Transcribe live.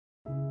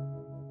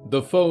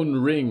The phone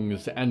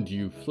rings and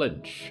you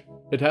flinch.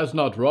 It has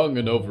not rung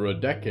in over a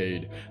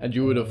decade, and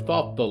you would have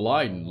thought the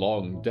line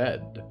long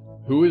dead.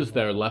 Who is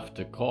there left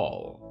to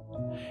call?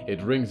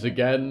 It rings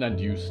again and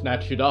you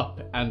snatch it up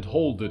and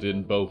hold it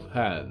in both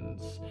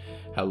hands.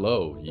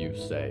 Hello, you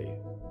say.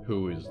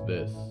 Who is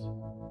this?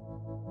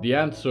 The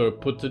answer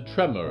puts a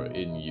tremor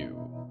in you.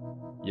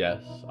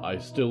 Yes, I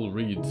still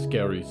read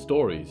scary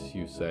stories,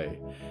 you say.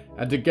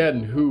 And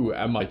again, who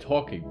am I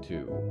talking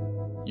to?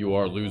 You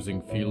are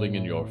losing feeling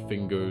in your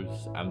fingers,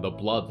 and the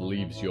blood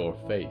leaves your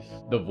face.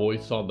 The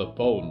voice on the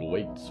phone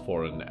waits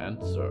for an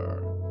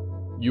answer.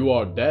 You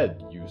are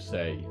dead, you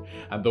say,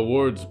 and the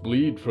words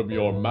bleed from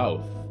your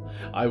mouth.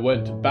 I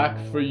went back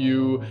for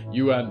you,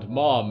 you and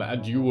Mom,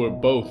 and you were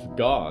both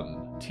gone.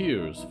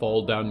 Tears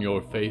fall down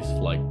your face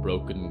like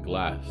broken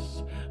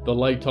glass. The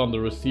light on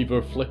the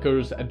receiver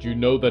flickers, and you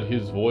know that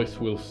his voice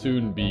will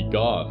soon be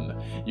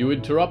gone. You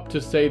interrupt to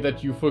say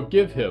that you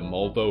forgive him,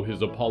 although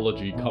his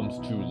apology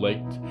comes too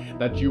late,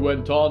 that you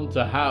went on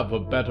to have a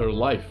better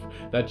life,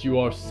 that you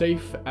are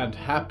safe and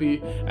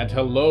happy, and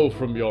hello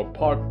from your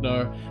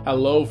partner,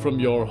 hello from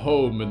your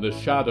home in the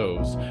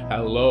shadows,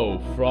 hello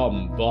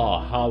from the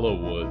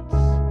Hollowoods.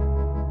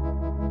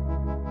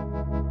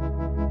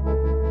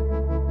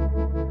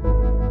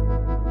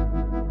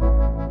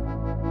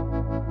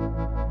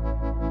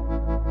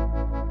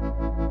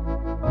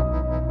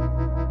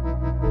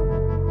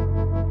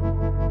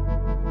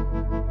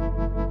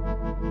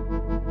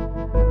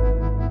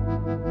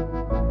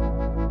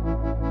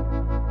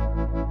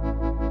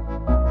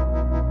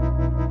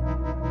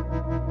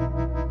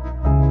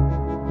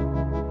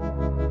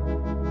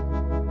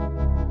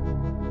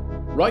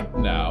 Right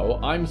now,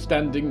 I'm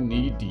standing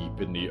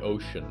knee-deep in the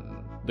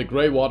ocean. The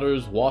grey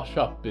waters wash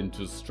up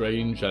into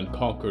strange and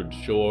conquered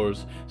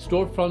shores,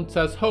 storefronts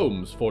as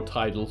homes for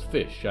tidal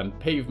fish, and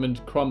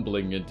pavement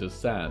crumbling into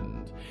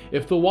sand.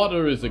 If the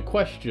water is a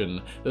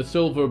question, the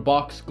silver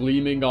box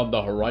gleaming on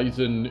the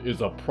horizon is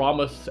a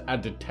promise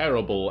and a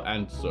terrible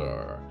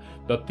answer.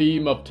 The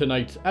theme of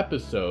tonight's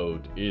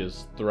episode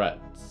is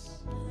threats.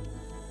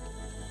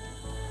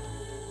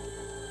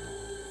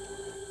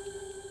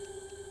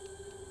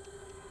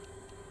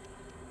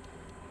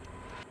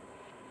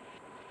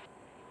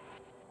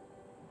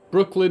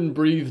 Brooklyn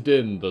breathed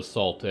in the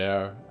salt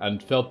air,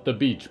 and felt the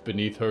beach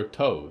beneath her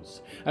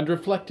toes, and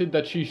reflected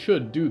that she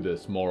should do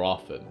this more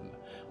often.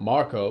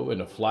 Marco,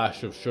 in a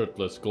flash of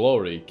shirtless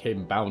glory,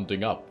 came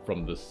bounding up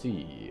from the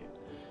sea.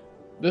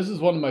 "This is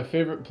one of my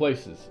favorite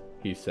places,"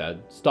 he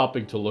said,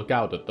 stopping to look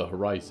out at the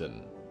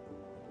horizon.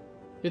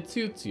 "It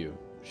suits you,"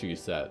 she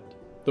said.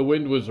 The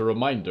wind was a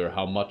reminder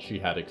how much she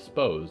had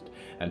exposed,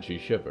 and she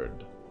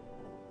shivered.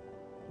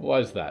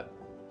 "Why's that?"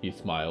 He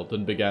smiled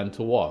and began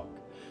to walk.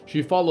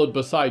 She followed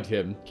beside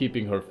him,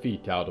 keeping her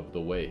feet out of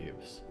the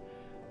waves.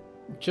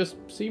 "Just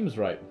seems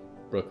right,"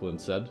 Brooklyn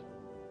said.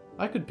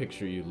 "I could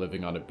picture you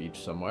living on a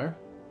beach somewhere,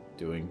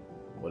 doing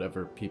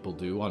whatever people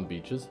do on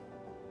beaches.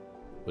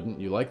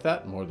 Wouldn't you like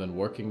that more than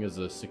working as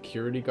a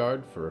security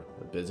guard for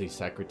a busy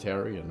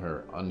secretary and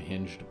her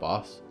unhinged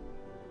boss?"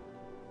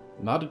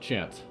 "Not a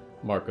chance,"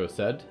 Marco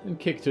said, and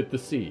kicked at the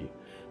sea.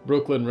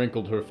 Brooklyn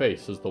wrinkled her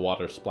face as the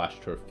water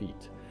splashed her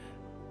feet.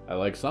 "I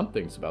like some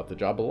things about the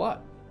job a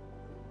lot."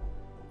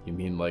 "You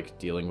mean like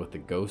dealing with the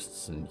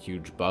ghosts and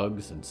huge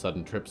bugs and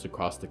sudden trips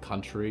across the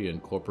country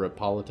and corporate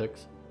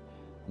politics?"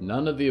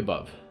 "None of the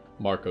above,"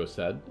 Marco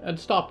said, and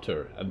stopped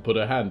her and put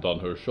a hand on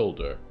her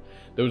shoulder.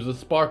 There was a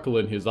sparkle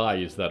in his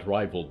eyes that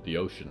rivaled the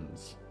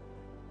ocean's.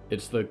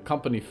 "It's the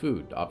company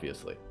food,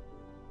 obviously."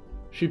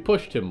 She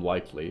pushed him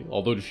lightly,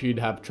 although she'd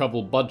have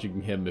trouble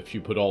budging him if she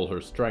put all her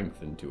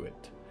strength into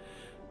it.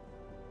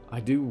 "I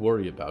do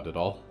worry about it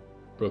all,"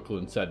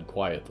 Brooklyn said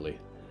quietly.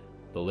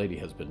 "The lady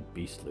has been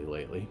beastly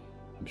lately.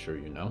 I'm sure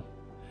you know.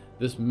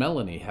 This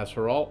Melanie has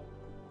her all—"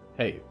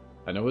 "Hey,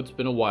 I know it's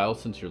been a while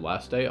since your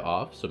last day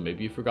off, so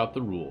maybe you forgot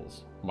the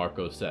rules,"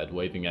 Marco said,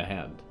 waving a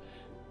hand.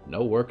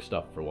 "No work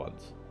stuff for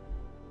once."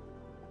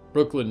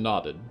 Brooklyn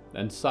nodded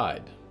and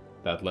sighed.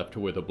 That left her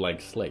with a blank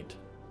slate.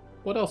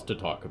 What else to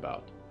talk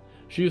about?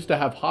 She used to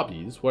have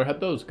hobbies. Where had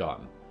those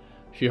gone?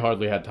 She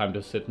hardly had time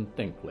to sit and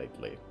think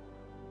lately.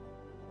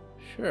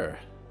 "Sure.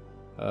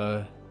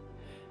 How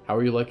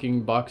are you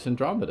liking Box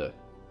Andromeda?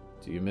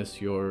 Do you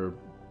miss your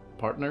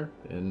partner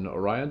in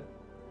Orion?"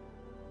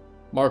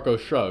 Marco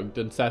shrugged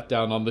and sat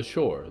down on the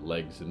shore,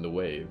 legs in the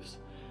waves.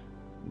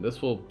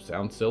 "This will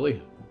sound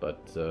silly,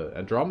 but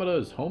Andromeda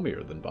is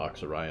homier than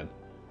Box Orion.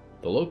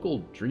 The local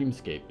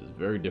dreamscape is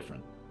very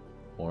different,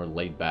 more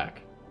laid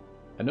back.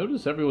 I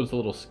notice everyone's a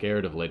little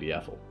scared of Lady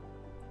Ethel."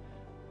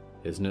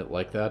 "Isn't it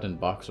like that in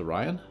Box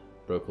Orion?"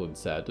 Brooklyn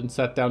said, and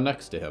sat down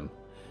next to him.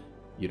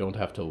 "You don't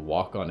have to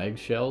walk on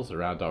eggshells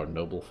around our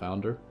noble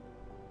founder?"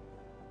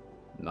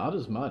 "Not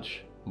as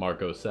much,"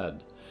 Marco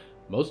said.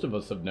 "Most of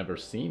us have never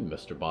seen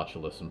Mr.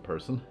 Botulus in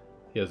person.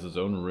 He has his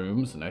own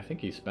rooms, and I think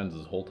he spends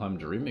his whole time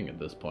dreaming at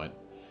this point.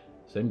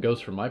 Same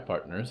goes for my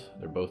partners.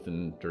 They're both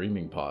in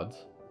dreaming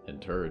pods.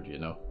 Interred, you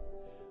know.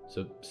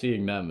 So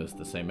seeing them is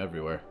the same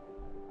everywhere."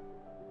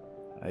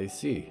 "I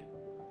see,"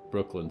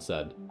 Brooklyn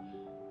said.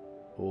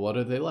 What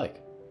are they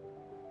like?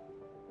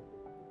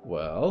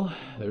 Well,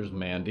 there's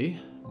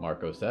Mandy,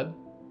 Marco said.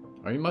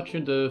 Are you much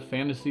into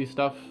fantasy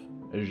stuff?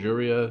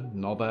 Azuria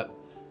and all that?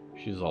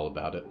 She's all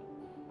about it.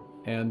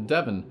 And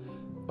Devin.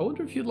 I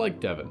wonder if you'd like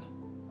Devin.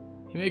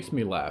 He makes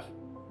me laugh.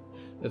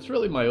 It's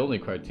really my only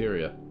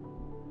criteria.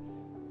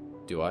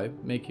 Do I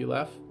make you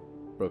laugh?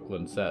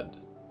 Brooklyn said.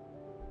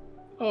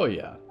 Oh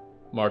yeah,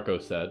 Marco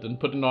said, and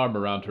put an arm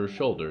around her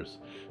shoulders.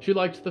 She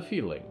liked the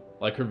feeling,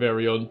 like her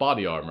very own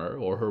body armor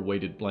or her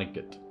weighted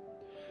blanket.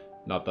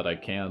 Not that I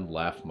can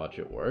laugh much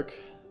at work.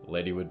 The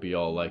lady would be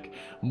all like,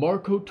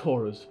 Marco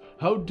Torres,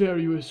 how dare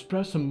you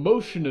express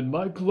emotion in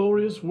my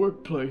glorious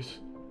workplace?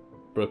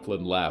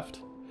 Brooklyn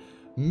laughed.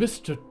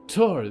 Mr.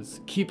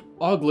 Torres, keep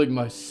ogling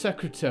my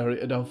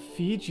secretary and I'll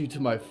feed you to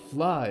my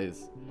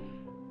flies.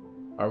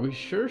 Are we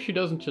sure she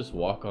doesn't just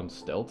walk on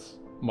stilts?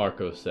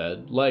 Marco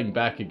said, laying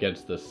back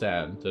against the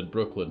sand, and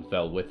Brooklyn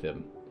fell with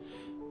him.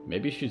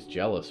 Maybe she's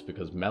jealous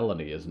because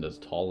Melanie isn't as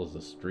tall as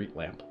a street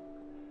lamp.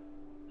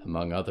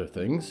 Among other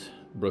things,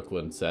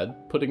 Brooklyn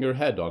said, putting her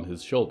head on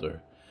his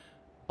shoulder.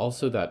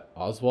 Also that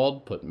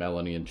Oswald put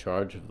Melanie in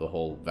charge of the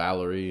whole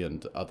Valerie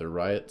and other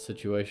riot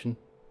situation.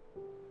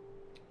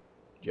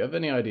 Do you have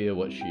any idea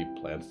what she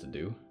plans to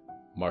do?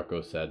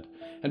 Marco said,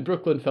 and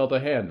Brooklyn felt a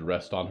hand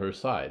rest on her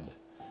side.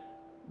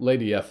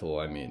 Lady Ethel,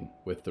 I mean,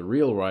 with the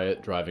real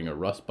riot driving a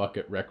rust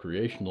bucket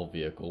recreational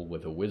vehicle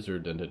with a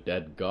wizard and a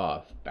dead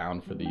goth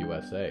bound for the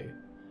USA.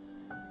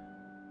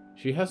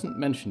 She hasn't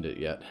mentioned it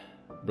yet,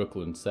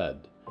 Brooklyn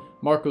said.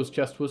 Marco's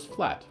chest was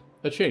flat,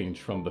 a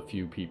change from the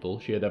few people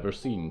she had ever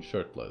seen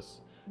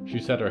shirtless. She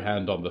set her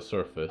hand on the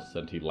surface,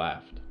 and he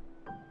laughed.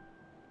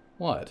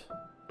 What?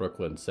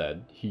 Brooklyn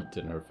said, heat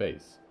in her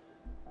face.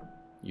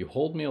 You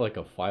hold me like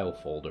a file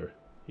folder,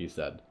 he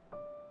said.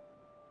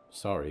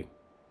 Sorry,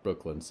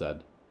 Brooklyn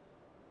said.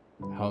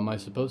 How am I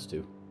supposed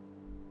to?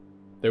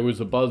 There was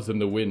a buzz in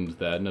the wind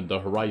then, and the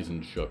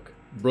horizon shook.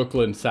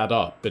 Brooklyn sat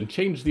up and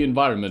changed the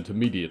environment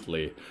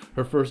immediately.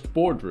 Her first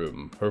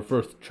boardroom, her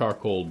first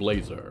charcoal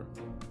blazer.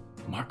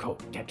 Marco,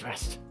 get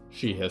dressed,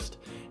 she hissed,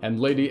 and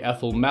Lady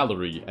Ethel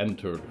Mallory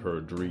entered her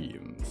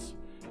dreams.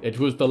 It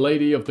was the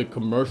lady of the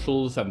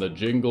commercials and the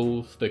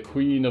jingles, the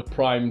queen of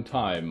prime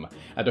time,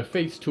 and a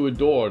face to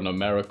adorn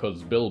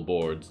America's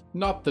billboards,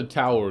 not the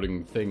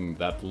towering thing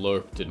that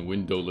lurked in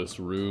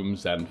windowless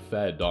rooms and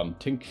fed on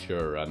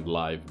tincture and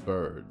live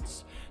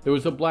birds. There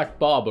was a black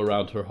bob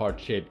around her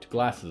heart-shaped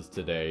glasses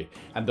today,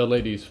 and the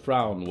lady's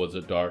frown was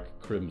a dark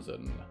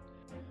crimson.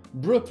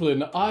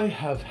 Brooklyn, I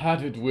have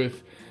had it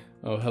with...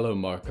 Oh, hello,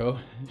 Marco,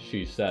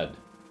 she said.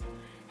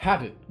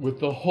 Had it with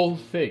the whole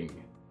thing.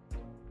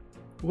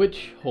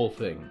 Which whole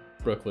thing?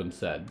 Brooklyn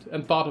said,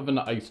 and thought of an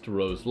iced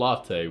rose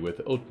latte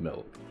with oat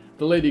milk.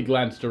 The lady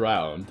glanced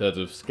around, as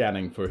if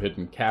scanning for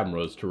hidden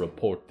cameras to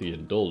report the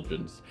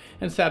indulgence,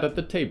 and sat at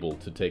the table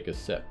to take a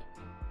sip.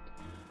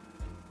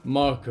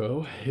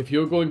 Marco, if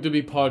you're going to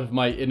be part of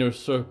my inner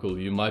circle,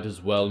 you might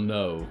as well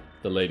know,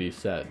 the lady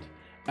said.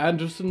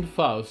 Anderson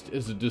Faust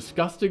is a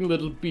disgusting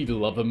little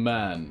beetle of a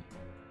man.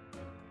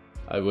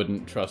 I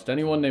wouldn't trust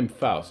anyone named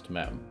Faust,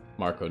 ma'am,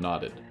 Marco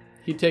nodded.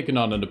 He'd taken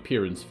on an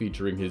appearance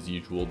featuring his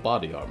usual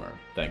body armor,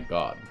 thank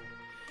God.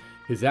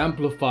 His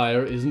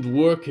amplifier isn't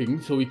working,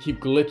 so we keep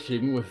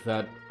glitching with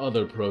that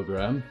other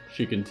program,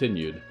 she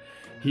continued.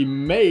 He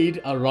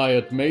made a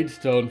riot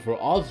maidstone for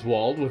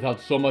Oswald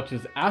without so much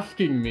as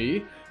asking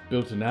me,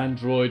 built an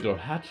android or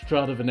hatched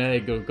out of an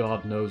egg or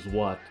God knows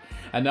what,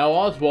 and now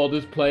Oswald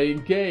is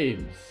playing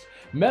games.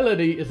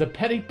 Melody is a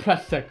petty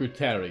press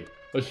secretary,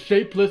 a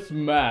shapeless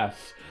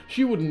mass.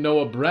 She wouldn't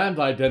know a brand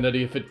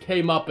identity if it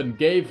came up and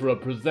gave her a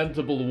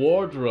presentable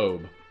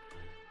wardrobe.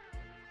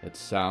 It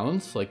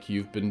sounds like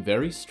you've been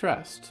very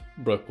stressed,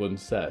 Brooklyn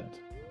said.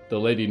 The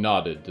lady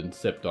nodded and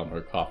sipped on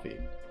her coffee.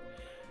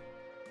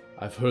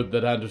 I've heard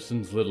that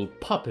Anderson's little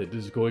puppet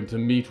is going to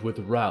meet with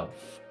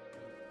Ralph.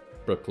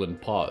 Brooklyn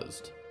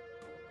paused.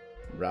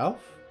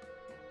 Ralph?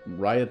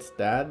 Riot's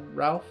dad,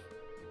 Ralph?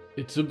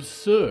 It's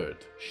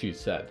absurd, she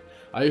said.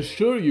 I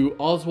assure you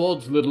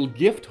Oswald's little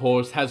gift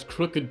horse has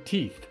crooked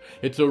teeth.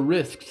 It's a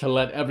risk to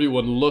let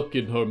everyone look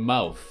in her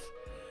mouth.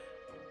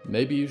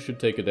 Maybe you should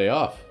take a day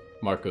off,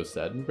 Marco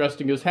said,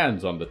 resting his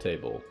hands on the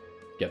table.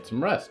 Get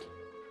some rest.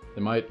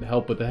 It might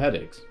help with the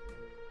headaches.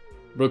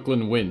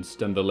 Brooklyn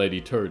winced, and the lady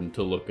turned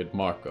to look at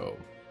Marco.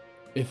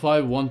 If I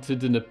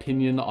wanted an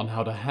opinion on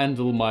how to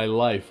handle my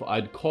life,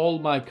 I'd call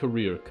my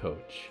career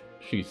coach,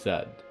 she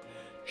said.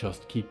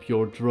 Just keep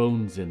your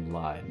drones in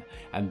line,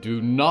 and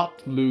do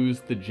not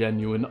lose the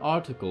genuine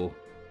article.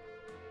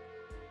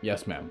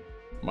 Yes, ma'am,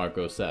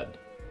 Marco said.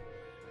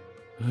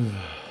 The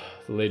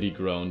lady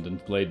groaned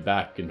and laid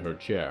back in her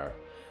chair.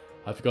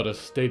 I've got a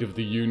State of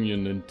the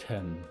Union in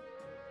 10.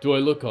 Do I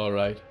look all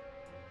right?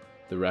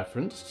 The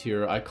reference to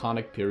your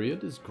iconic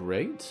period is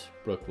great,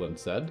 Brooklyn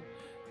said.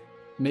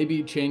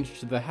 Maybe change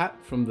to the hat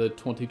from the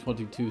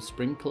 2022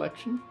 spring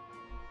collection?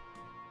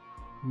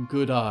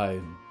 Good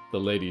eye, the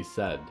lady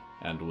said,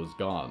 and was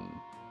gone.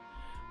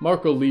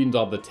 Marco leaned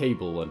on the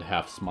table and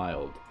half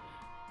smiled.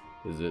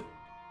 Is it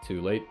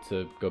too late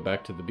to go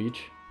back to the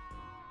beach?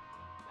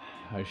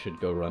 I should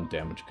go run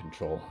damage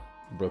control,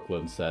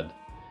 Brooklyn said.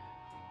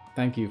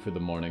 Thank you for the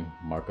morning,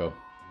 Marco.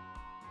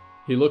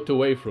 He looked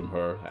away from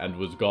her and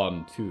was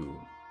gone too.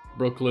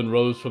 Brooklyn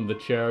rose from the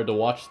chair to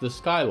watch the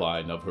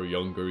skyline of her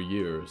younger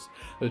years.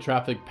 The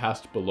traffic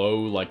passed below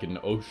like an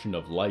ocean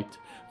of light,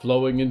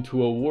 flowing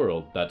into a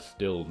world that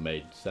still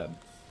made sense.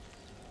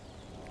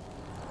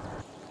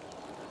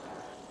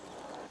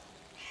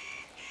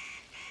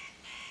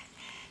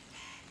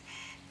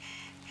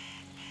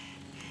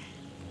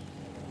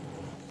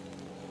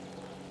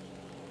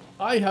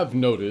 I have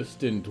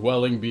noticed in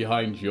dwelling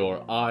behind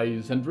your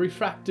eyes and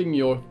refracting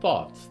your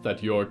thoughts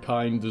that your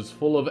kind is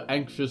full of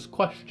anxious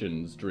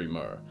questions,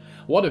 dreamer.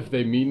 What if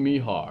they mean me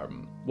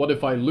harm? What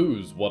if I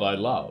lose what I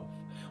love?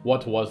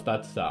 What was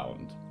that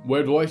sound?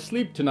 Where do I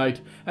sleep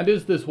tonight? And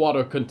is this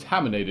water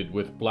contaminated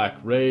with black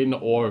rain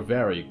or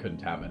very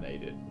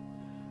contaminated?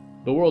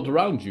 The world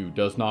around you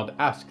does not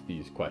ask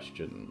these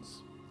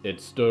questions.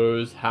 It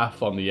stirs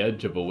half on the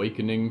edge of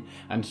awakening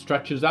and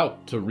stretches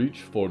out to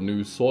reach for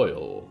new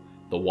soil.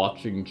 The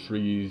watching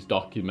trees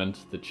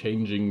document the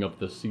changing of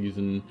the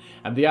season,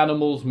 and the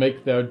animals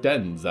make their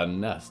dens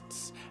and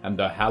nests, and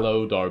the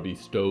hallowed are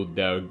bestowed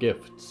their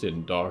gifts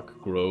in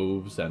dark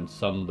groves and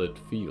sunlit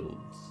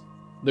fields.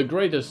 The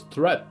greatest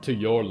threat to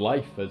your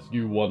life as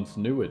you once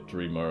knew it,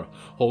 dreamer,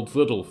 holds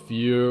little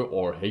fear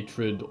or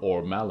hatred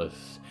or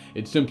malice.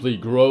 It simply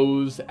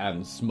grows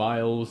and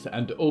smiles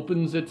and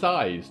opens its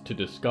eyes to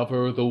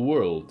discover the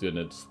world in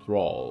its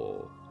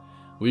thrall.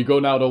 We go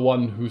now to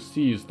one who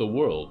sees the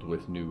world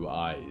with new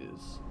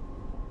eyes.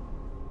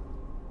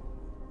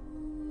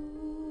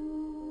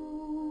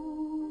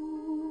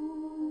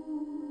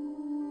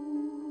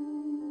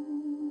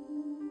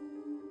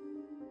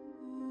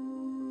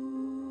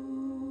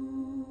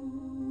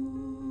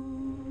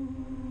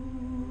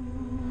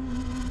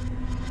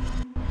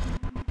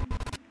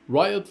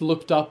 Riot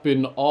looked up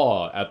in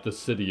awe at the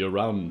city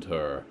around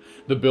her.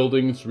 The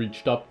buildings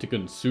reached up to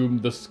consume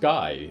the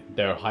sky,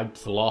 their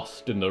heights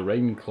lost in the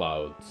rain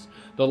clouds.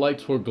 The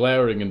lights were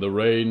glaring in the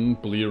rain,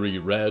 bleary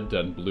red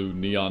and blue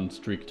neon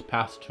streaked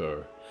past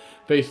her.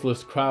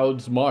 Faceless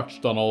crowds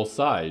marched on all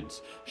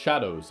sides,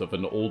 shadows of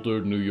an older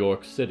New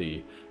York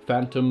City,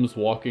 phantoms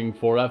walking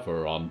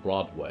forever on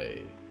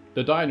Broadway.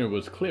 The diner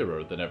was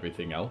clearer than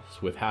everything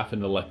else, with half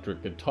an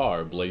electric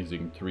guitar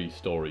blazing 3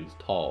 stories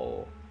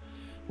tall.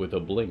 With a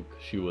blink,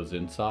 she was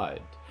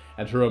inside,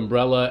 and her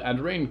umbrella and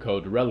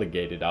raincoat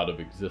relegated out of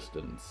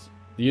existence.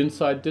 The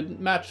inside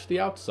didn't match the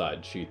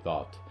outside, she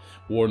thought.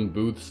 Worn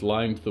booths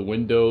lined the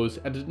windows,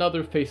 and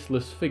another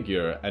faceless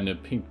figure in a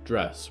pink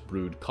dress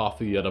brewed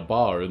coffee at a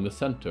bar in the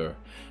center,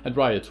 and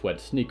Riot's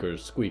wet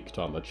sneakers squeaked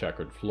on the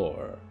checkered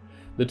floor.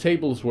 The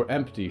tables were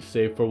empty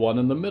save for one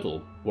in the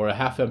middle, where a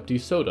half-empty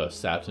soda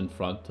sat in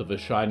front of a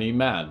shiny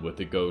man with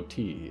a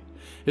goatee.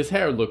 His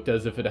hair looked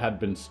as if it had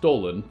been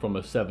stolen from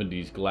a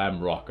 70s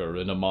glam rocker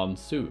in a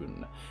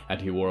monsoon,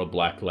 and he wore a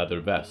black leather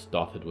vest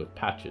dotted with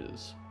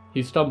patches.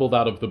 He stumbled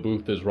out of the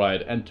booth as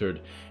Riot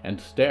entered and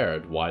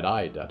stared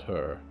wide-eyed at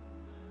her.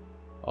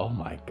 "Oh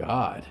my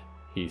God,"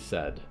 he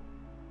said.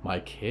 "My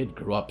kid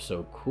grew up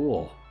so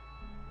cool."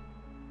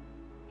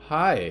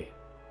 "Hi,"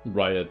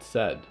 Riot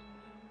said.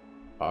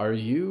 "Are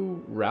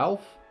you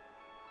Ralph?"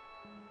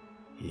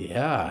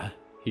 "Yeah,"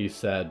 he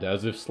said,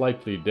 as if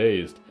slightly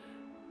dazed.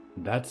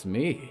 "That's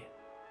me.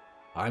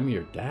 I'm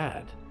your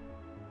dad."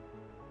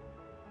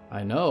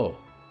 "I know,"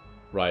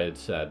 Riot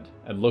said,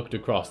 and looked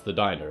across the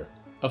diner.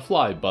 A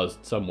fly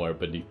buzzed somewhere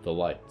beneath the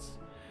lights.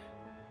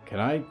 "Can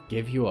I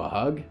give you a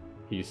hug?"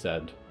 he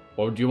said.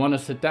 "Or do you want to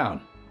sit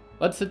down?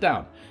 Let's sit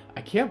down.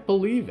 I can't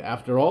believe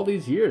after all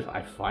these years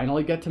I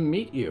finally get to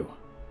meet you.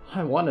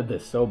 I wanted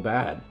this so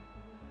bad."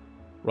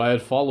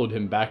 Riot followed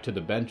him back to the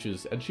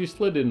benches, and she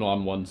slid in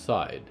on one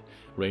side.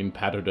 Rain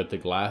pattered at the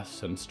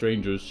glass, and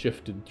strangers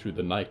shifted through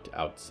the night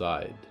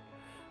outside.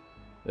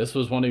 "This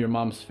was one of your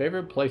mom's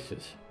favorite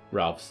places,"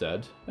 Ralph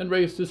said, and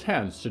raised his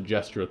hands to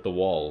gesture at the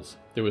walls.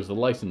 There was a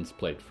license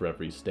plate for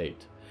every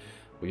state.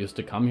 "We used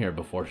to come here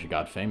before she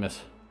got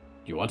famous.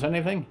 Do you want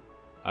anything?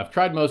 I've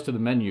tried most of the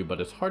menu, but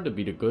it's hard to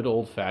beat a good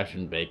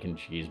old-fashioned bacon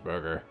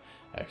cheeseburger.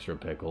 Extra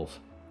pickles.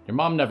 Your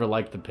mom never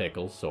liked the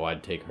pickles, so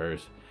I'd take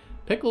hers.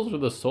 Pickles are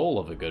the soul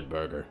of a good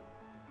burger."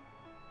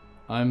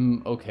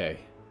 "I'm okay,"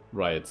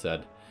 Riot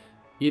said.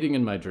 "Eating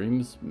in my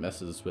dreams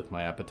messes with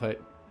my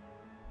appetite."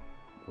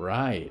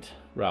 "Right,"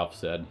 Ralph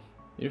said.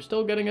 "You're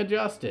still getting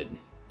adjusted.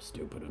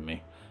 Stupid of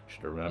me.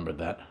 Should have remembered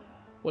that.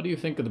 What do you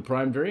think of the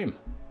prime dream?"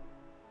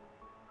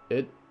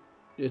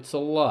 It's a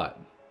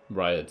lot,"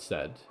 Riot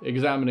said,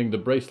 examining the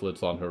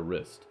bracelets on her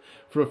wrist.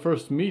 For a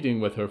first meeting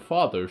with her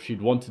father,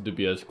 she'd wanted to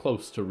be as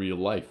close to real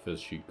life as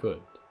she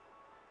could.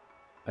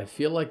 "I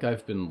feel like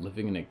I've been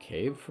living in a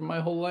cave for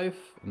my whole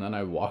life, and then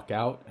I walk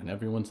out and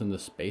everyone's in the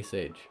space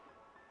age.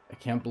 I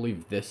can't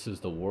believe this is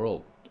the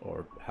world,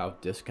 or how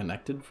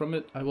disconnected from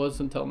it I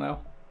was until now."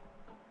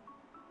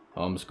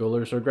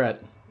 "Homeschoolers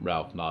regret,"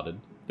 Ralph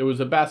nodded. There was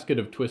a basket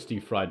of twisty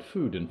fried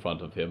food in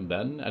front of him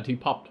then, and he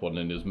popped one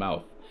in his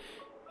mouth.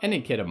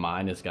 "Any kid of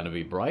mine is going to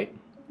be bright.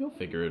 You'll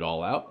figure it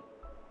all out."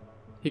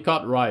 He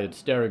caught Riot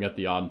staring at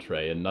the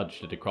entree and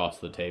nudged it across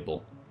the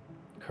table.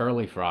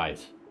 Curly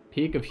fries.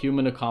 Peak of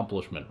human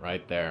accomplishment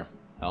right there.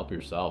 Help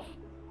yourself.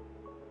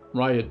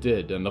 Riot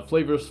did, and the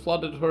flavors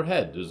flooded her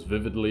head as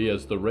vividly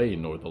as the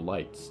rain or the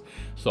lights.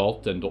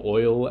 Salt and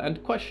oil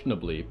and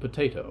questionably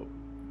potato.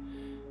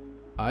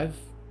 I've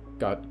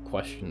got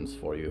questions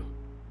for you,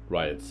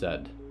 Riot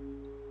said.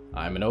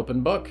 I'm an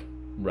open book,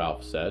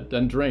 Ralph said,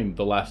 and drained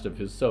the last of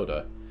his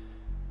soda.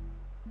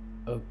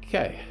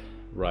 Okay,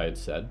 Riot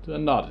said,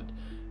 and nodded.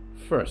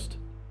 First,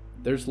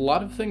 there's a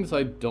lot of things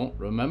I don't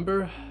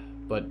remember,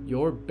 but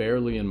you're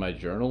barely in my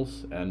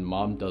journals, and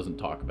Mom doesn't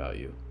talk about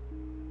you.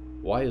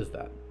 Why is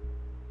that?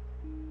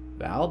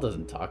 Val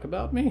doesn't talk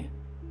about me?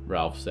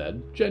 Ralph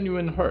said,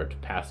 genuine hurt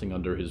passing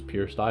under his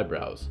pierced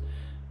eyebrows.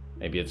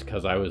 Maybe it's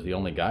 'cause I was the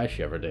only guy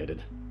she ever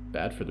dated.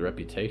 Bad for the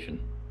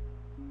reputation.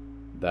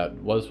 That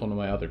was one of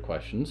my other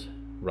questions,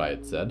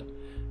 Riot said,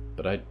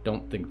 but I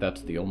don't think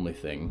that's the only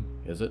thing,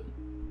 is it?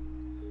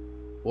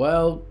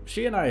 Well,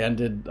 she and I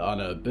ended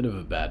on a bit of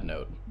a bad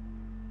note.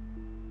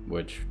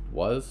 Which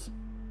was?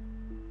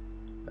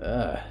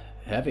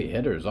 Heavy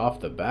hitters off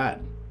the bat,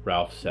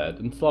 Ralph said,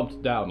 and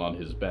slumped down on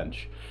his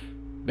bench.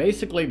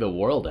 Basically, the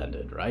world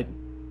ended, right?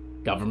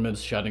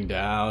 Governments shutting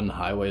down,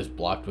 highways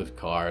blocked with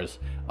cars,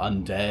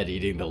 undead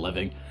eating the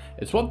living.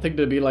 It's one thing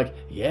to be like,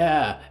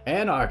 yeah,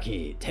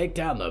 anarchy, take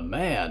down the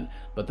man,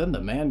 but then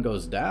the man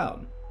goes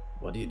down.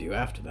 What do you do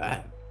after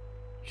that?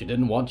 She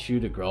didn't want you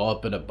to grow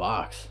up in a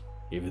box,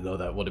 even though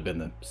that would have been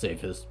the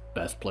safest,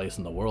 best place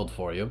in the world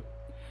for you.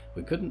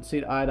 We couldn't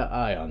see eye to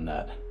eye on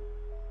that.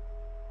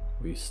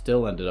 We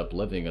still ended up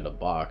living in a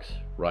box,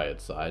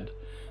 Riot sighed,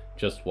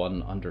 just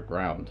one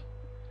underground.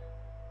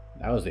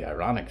 That was the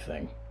ironic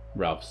thing,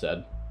 Ralph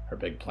said. Her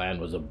big plan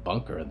was a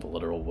bunker in the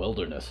literal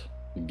wilderness.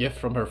 A gift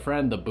from her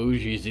friend, the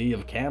bourgeoisie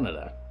of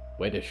Canada.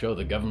 Way to show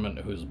the government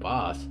who's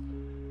boss.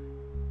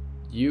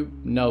 You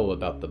know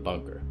about the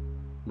bunker,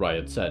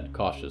 Riot said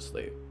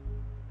cautiously.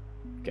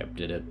 Kept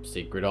it a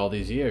secret all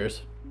these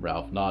years,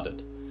 Ralph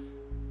nodded.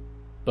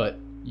 But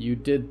you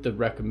did the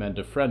Recommend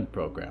a Friend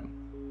program.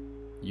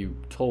 You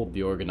told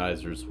the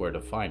organizers where to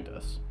find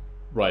us,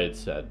 Riot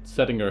said,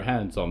 setting her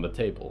hands on the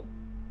table.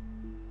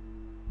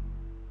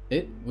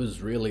 It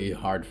was really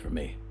hard for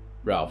me,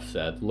 Ralph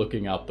said,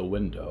 looking out the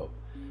window.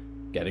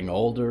 Getting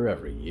older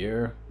every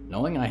year,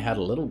 knowing I had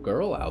a little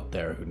girl out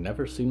there who'd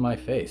never seen my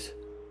face.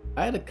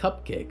 I had a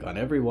cupcake on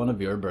every one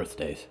of your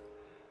birthdays.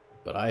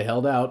 But I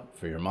held out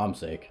for your mom's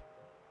sake.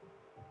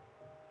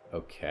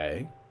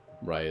 Okay,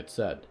 Riot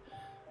said.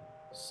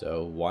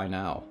 So why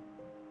now?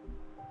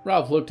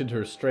 Ralph looked at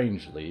her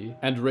strangely,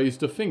 and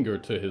raised a finger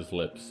to his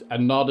lips,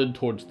 and nodded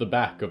towards the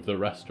back of the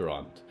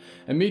restaurant.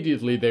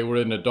 Immediately they were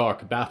in a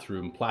dark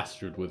bathroom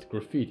plastered with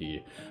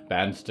graffiti,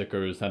 band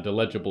stickers and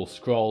illegible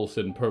scrawls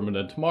in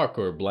permanent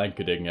marker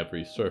blanketing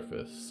every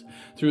surface.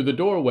 Through the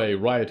doorway,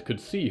 Riot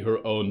could see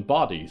her own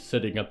body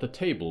sitting at the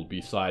table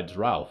beside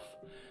Ralph.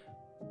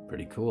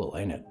 Pretty cool,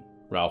 ain't it?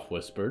 Ralph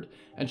whispered,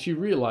 and she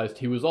realized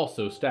he was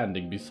also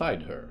standing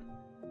beside her.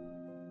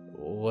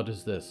 What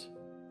is this?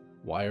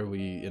 Why are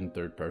we in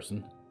third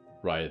person?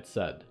 Riot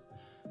said.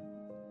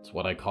 It's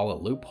what I call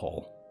a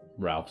loophole,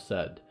 Ralph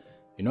said.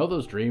 You know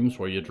those dreams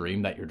where you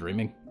dream that you're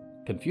dreaming?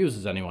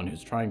 Confuses anyone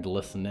who's trying to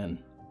listen in.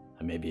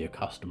 I may be a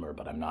customer,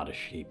 but I'm not a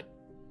sheep.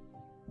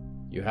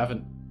 You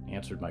haven't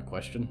answered my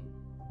question,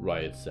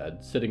 Riot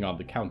said, sitting on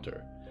the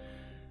counter.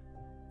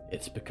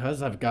 It's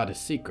because I've got a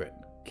secret,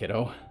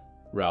 kiddo,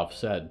 Ralph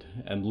said,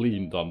 and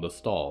leaned on the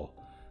stall.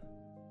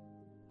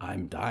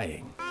 I'm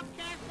dying.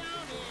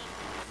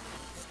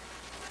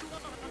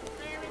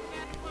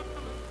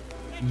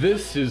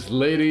 This is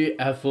Lady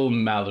Ethel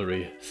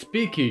Mallory,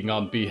 speaking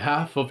on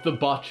behalf of the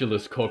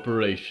Botulus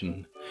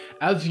Corporation.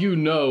 As you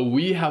know,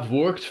 we have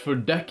worked for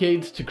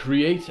decades to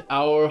create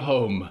our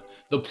home,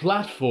 the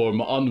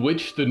platform on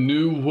which the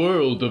new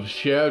world of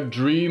shared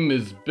dream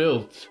is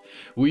built.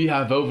 We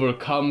have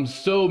overcome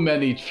so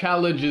many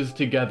challenges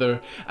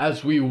together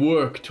as we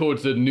work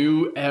towards a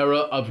new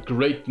era of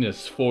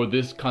greatness for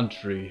this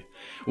country.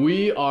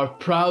 We are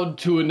proud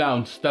to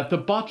announce that the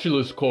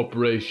Botulus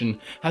Corporation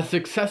has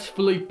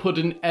successfully put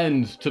an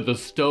end to the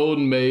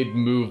Stone Maid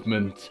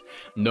movement.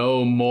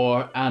 No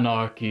more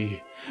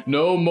anarchy.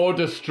 No more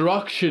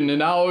destruction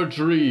in our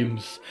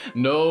dreams.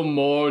 No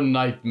more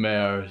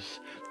nightmares.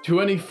 To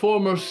any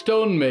former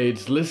Stone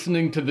Maids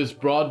listening to this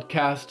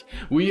broadcast,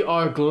 we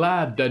are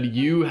glad that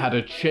you had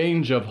a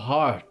change of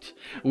heart.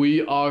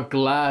 We are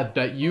glad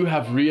that you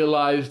have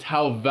realized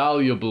how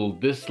valuable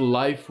this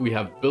life we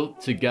have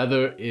built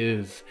together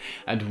is,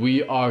 and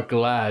we are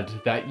glad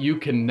that you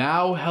can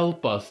now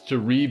help us to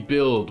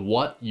rebuild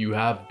what you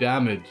have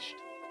damaged.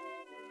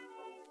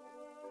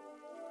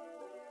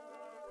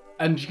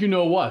 And you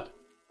know what?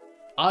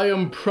 I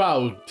am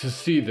proud to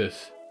see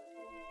this.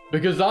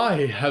 Because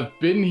I have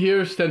been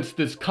here since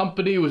this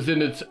company was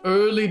in its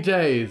early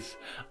days.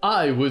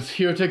 I was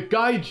here to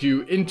guide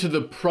you into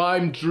the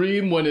prime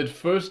dream when it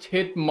first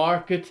hit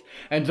market,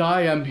 and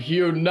I am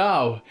here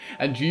now,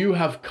 and you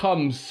have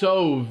come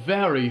so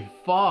very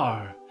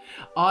far.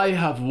 I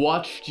have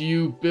watched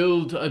you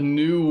build a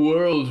new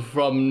world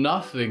from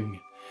nothing.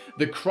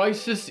 The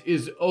crisis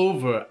is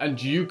over,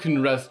 and you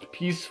can rest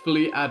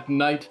peacefully at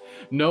night,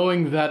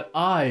 knowing that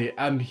I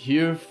am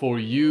here for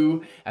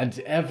you and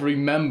every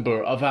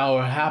member of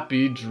our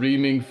happy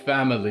dreaming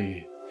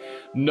family.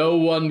 No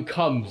one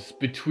comes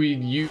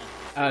between you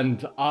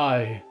and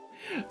I.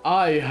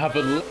 I have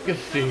a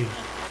legacy.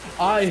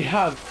 I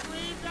have...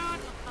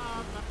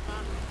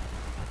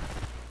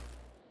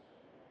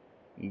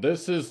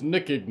 This is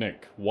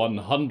Nickignick,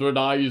 100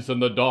 Eyes in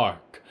the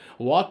Dark,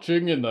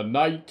 watching in the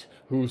night,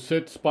 who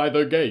sits by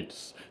the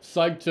gates,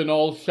 sight in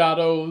all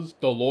shadows,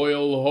 the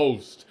loyal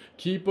host,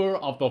 keeper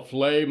of the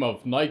flame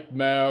of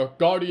nightmare,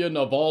 guardian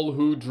of all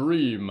who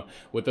dream,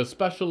 with a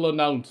special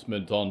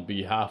announcement on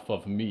behalf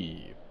of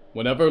me.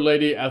 Whenever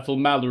Lady Ethel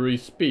Mallory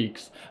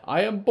speaks,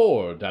 I am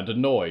bored and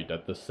annoyed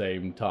at the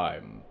same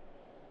time.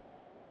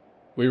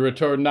 We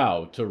return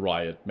now to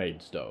Riot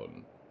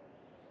Maidstone.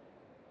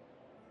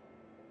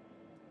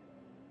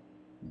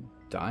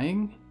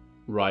 Dying?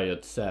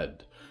 Riot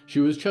said. She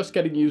was just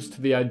getting used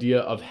to the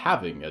idea of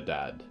having a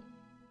dad.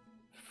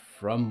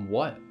 From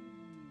what?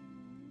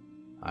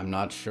 I'm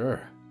not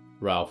sure,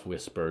 Ralph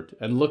whispered,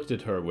 and looked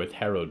at her with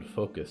harrowed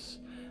focus.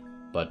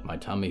 But my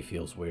tummy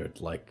feels weird,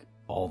 like,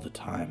 all the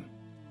time.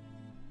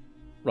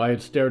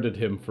 Riot stared at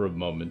him for a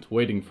moment,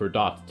 waiting for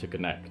dots to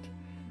connect.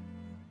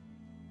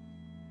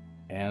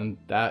 And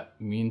that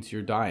means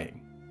you're dying.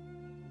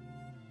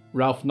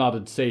 Ralph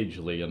nodded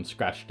sagely and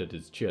scratched at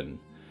his chin.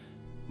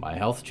 My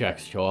health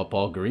checks show up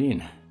all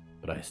green,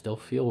 but I still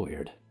feel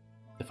weird.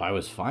 If I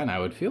was fine, I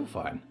would feel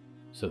fine.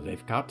 So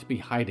they've got to be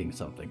hiding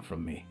something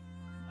from me.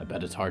 I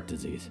bet it's heart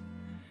disease.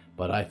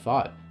 But I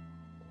thought,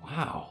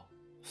 wow,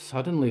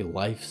 suddenly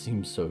life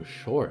seems so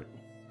short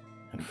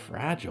and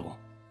fragile.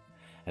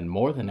 And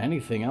more than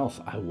anything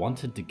else, I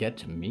wanted to get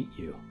to meet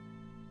you.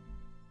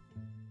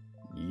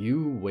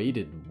 You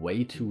waited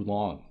way too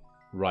long,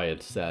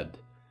 Riot said.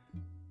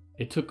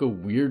 It took a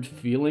weird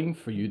feeling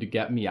for you to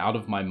get me out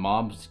of my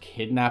mom's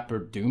kidnapper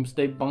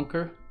doomsday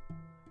bunker?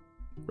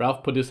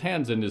 Ralph put his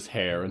hands in his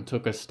hair and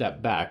took a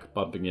step back,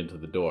 bumping into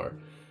the door.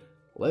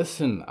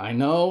 Listen, I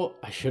know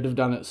I should have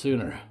done it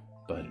sooner,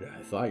 but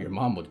I thought your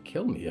mom would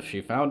kill me if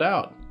she found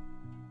out.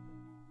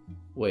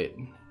 Wait,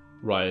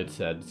 Riot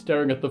said,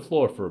 staring at the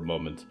floor for a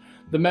moment.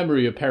 The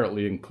memory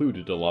apparently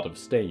included a lot of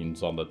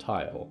stains on the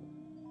tile.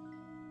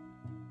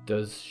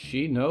 Does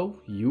she know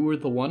you were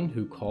the one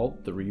who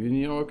called the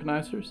reunion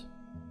organizers?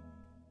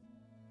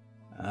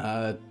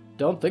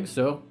 Don't think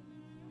so,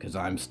 'cause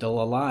I'm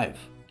still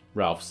alive,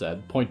 Ralph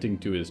said, pointing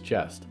to his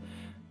chest.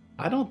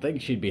 I don't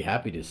think she'd be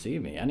happy to see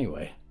me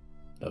anyway,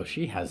 though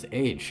she has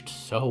aged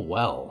so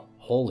well.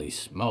 Holy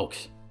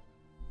smokes.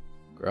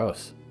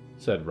 Gross,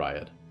 said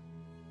Riot.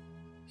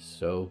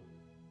 So,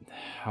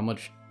 how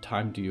much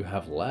time do you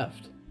have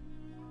left?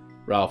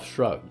 Ralph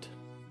shrugged.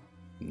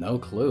 No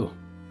clue.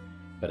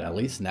 But at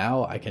least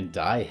now I can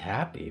die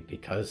happy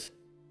because,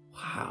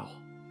 wow,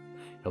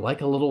 you're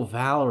like a little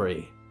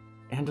Valerie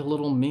and a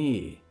little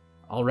me,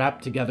 all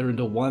wrapped together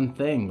into one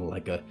thing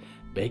like a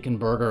bacon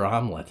burger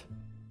omelet.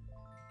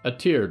 A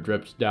tear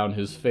dripped down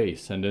his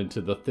face and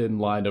into the thin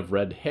line of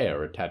red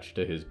hair attached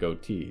to his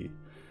goatee.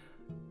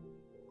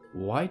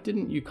 Why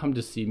didn't you come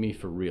to see me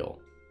for real?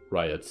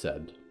 Riot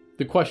said.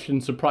 The question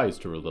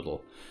surprised her a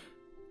little.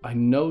 I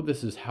know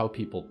this is how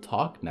people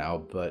talk now,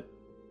 but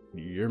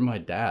you're my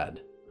dad.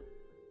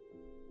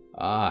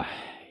 Ah,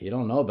 you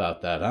don't know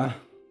about that, huh?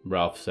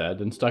 Ralph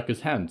said and stuck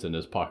his hands in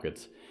his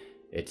pockets.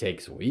 It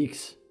takes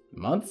weeks,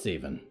 months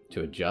even,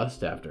 to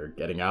adjust after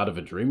getting out of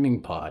a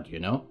dreaming pod, you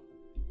know?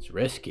 It's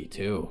risky,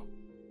 too.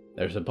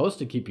 They're supposed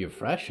to keep you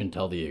fresh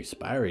until the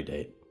expiry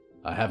date.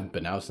 I haven't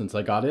been out since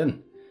I got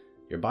in.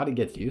 Your body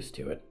gets used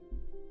to it.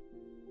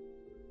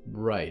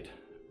 Right,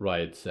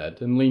 Riot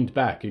said, and leaned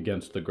back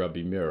against the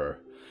grubby mirror.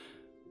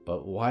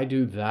 But why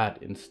do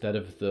that instead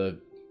of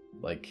the,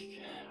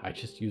 I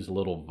just use a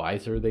little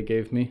visor they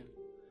gave me?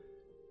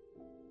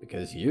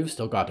 Because you've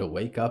still got to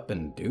wake up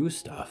and do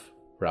stuff,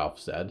 Ralph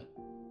said.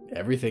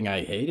 Everything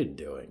I hated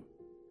doing.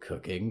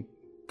 Cooking,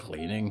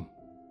 cleaning,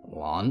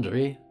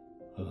 laundry.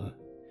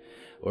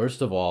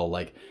 Worst of all,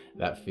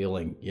 that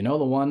feeling, you know,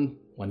 the one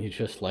when you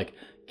just,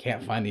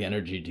 can't find the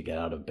energy to get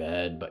out of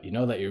bed, but you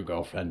know that your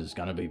girlfriend is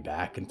gonna be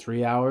back in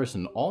 3 hours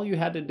and all you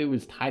had to do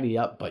is tidy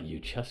up, but you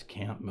just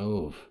can't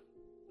move.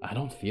 I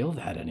don't feel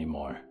that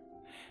anymore.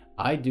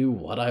 I do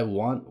what I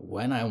want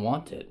when I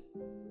want it.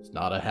 It's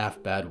not a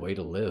half bad way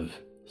to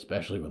live,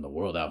 especially when the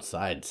world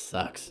outside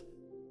sucks.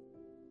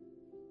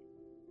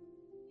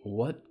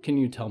 What can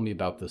you tell me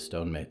about the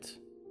Stonemates?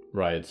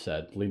 Riot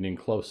said, leaning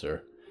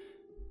closer.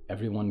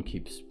 Everyone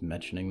keeps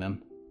mentioning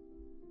them.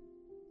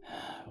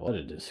 What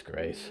a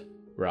disgrace,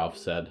 Ralph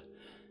said.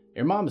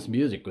 Your mom's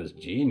music was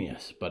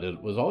genius, but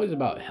it was always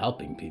about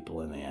helping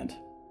people in the end,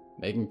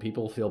 making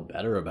people feel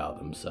better about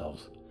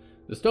themselves.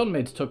 The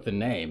Stonemates took the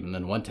name and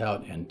then went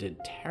out and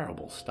did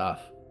terrible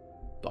stuff.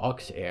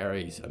 Box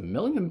Aries, 1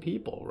 million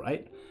people,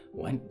 right?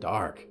 Went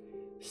dark,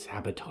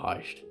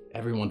 sabotaged,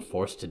 everyone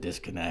forced to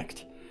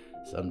disconnect.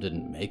 Some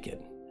didn't make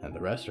it, and the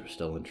rest are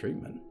still in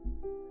treatment.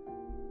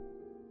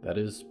 That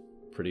is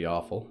pretty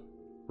awful,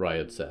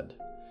 Riot said.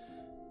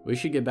 We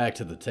should get back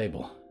to the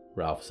table,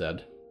 Ralph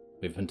said.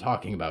 We've been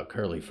talking about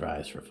curly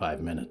fries for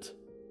 5 minutes.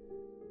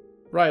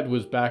 Riot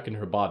was back in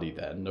her body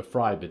then, a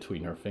fry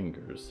between her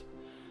fingers.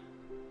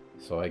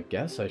 So I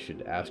guess I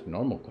should ask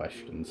normal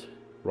questions,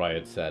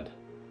 Riot said.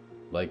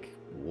 Like,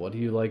 what do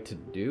you like to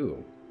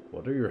do?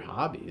 What are your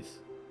hobbies?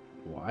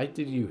 Why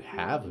did you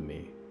have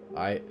me?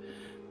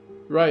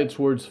 Riot's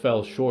words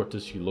fell short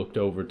as she looked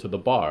over to the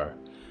bar.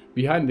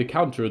 Behind the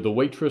counter, the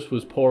waitress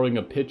was pouring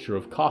a pitcher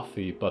of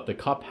coffee, but the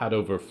cup had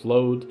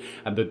overflowed,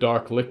 and the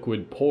dark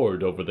liquid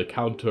poured over the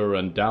counter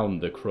and down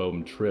the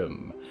chrome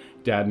trim.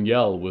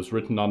 Danielle was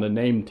written on a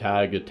name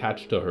tag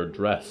attached to her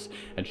dress,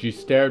 and she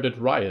stared at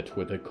Riot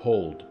with a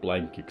cold,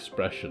 blank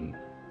expression.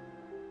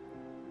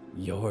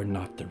 "You're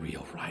not the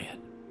real Riot,"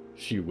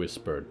 she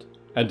whispered,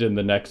 and in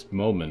the next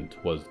moment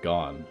was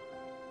gone.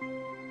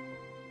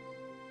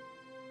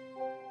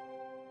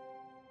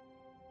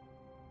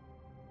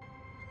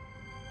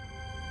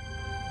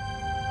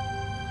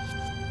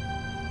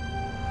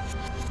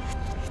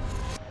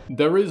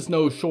 There is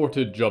no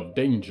shortage of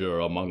danger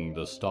among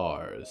the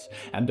stars,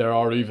 and there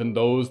are even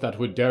those that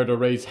would dare to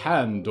raise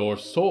hand or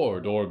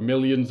sword or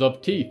millions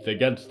of teeth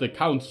against the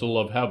Council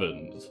of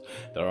Heavens.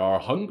 There are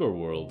hunger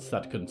worlds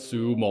that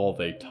consume all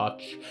they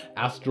touch,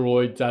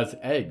 asteroids as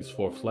eggs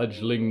for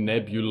fledgling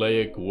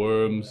nebulaic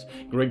worms,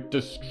 great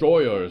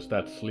destroyers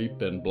that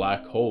sleep in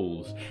black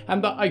holes,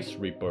 and the ice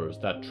reapers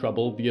that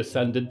trouble the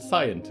ascended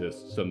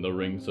scientists in the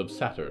rings of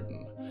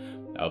Saturn.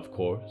 Of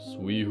course,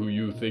 we who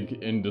you think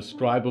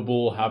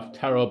indescribable have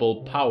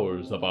terrible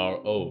powers of our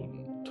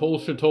own.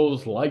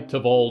 Tolshato's light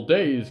of all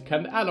days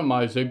can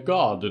atomize a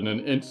god in an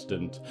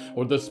instant,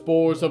 or the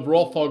spores of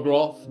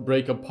Rothagroth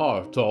break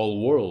apart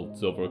all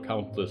worlds over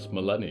countless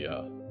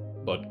millennia.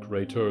 But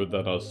greater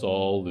than us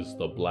all is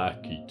the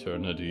Black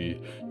Eternity,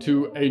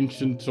 too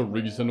ancient to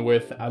reason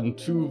with and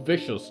too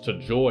vicious to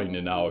join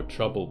in our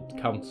troubled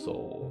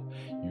council.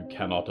 You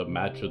cannot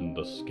imagine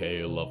the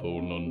scale of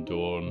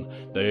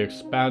Onundorn, the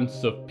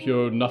expanse of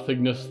pure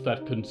nothingness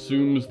that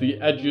consumes the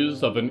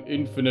edges of an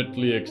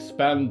infinitely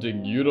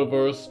expanding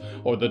universe,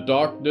 or the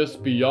darkness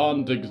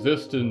beyond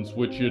existence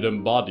which it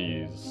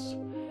embodies.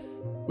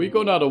 We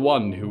go now to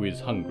one who is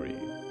hungry.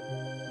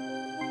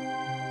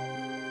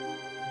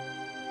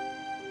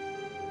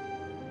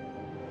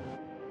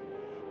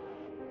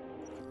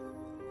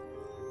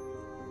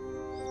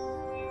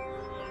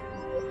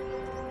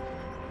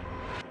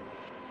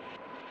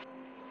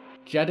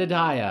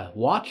 Jedediah,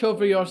 watch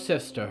over your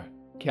sister,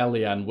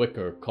 Kellyanne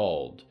Wicker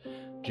called.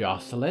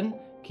 Jocelyn,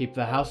 keep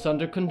the house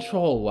under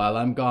control while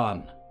I'm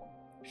gone.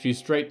 She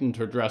straightened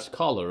her dress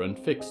collar and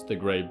fixed the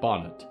gray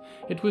bonnet.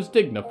 It was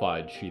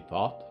dignified, she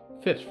thought,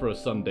 fit for a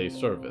Sunday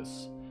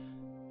service.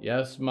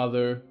 Yes,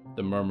 Mother,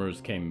 the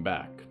murmurs came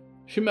back.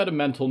 She made a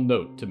mental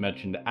note to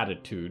mention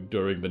attitude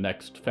during the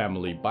next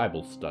family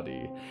Bible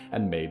study,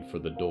 and made for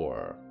the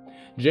door.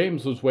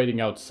 James was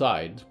waiting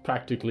outside,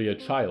 practically a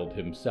child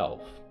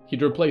himself.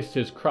 He'd replaced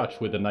his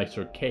crutch with a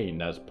nicer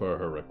cane as per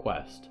her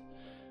request.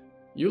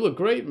 "You look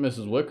great,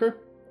 Mrs. Wicker,"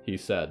 he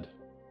said.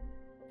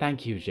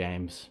 "Thank you,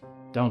 James.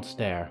 Don't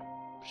stare,"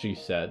 she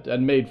said,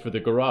 and made for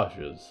the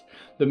garages.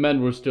 The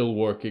men were still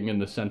working in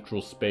the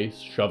central space,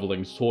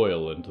 shoveling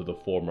soil into the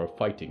former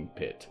fighting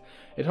pit.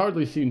 It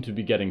hardly seemed to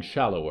be getting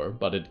shallower,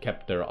 but it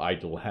kept their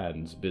idle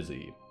hands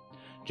busy.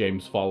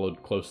 James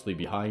followed closely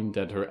behind,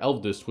 and her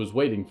eldest was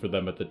waiting for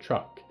them at the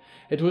truck.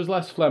 It was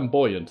less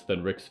flamboyant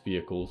than Rick's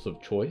vehicles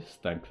of choice,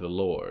 thank the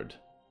Lord.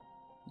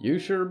 "You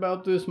sure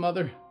about this,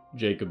 Mother?"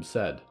 Jacob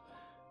said.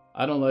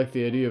 "I don't like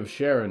the idea of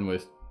sharing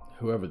with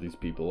whoever these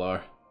people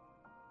are.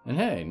 And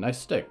hey, nice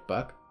stick,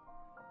 Buck."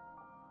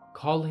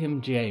 "Call him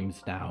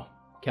James now,"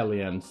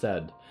 Kellyanne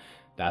said.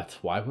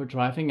 "That's why we're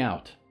driving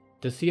out,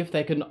 to see if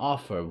they can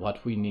offer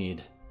what we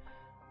need.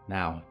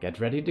 Now, get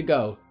ready to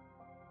go."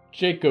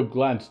 Jacob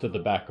glanced at the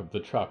back of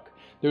the truck.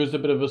 There was a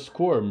bit of a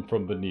squirm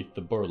from beneath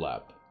the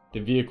burlap. The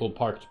vehicle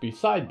parked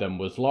beside them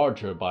was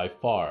larger by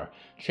far,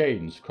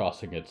 chains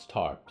crossing its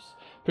tarps.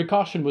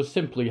 Precaution was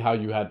simply how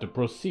you had to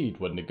proceed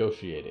when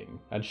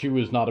negotiating, and she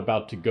was not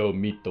about to go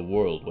meet the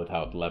world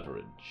without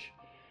leverage.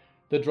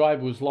 The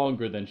drive was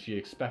longer than she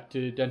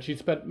expected, and she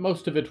spent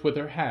most of it with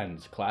her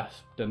hands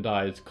clasped and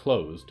eyes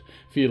closed,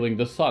 feeling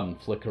the sun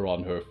flicker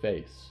on her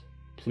face.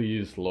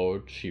 "Please,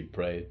 Lord," she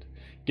prayed,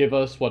 "give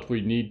us what we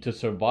need to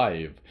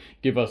survive.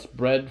 Give us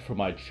bread for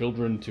my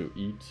children to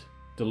eat.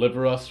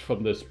 Deliver us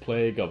from this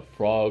plague of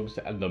frogs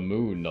and the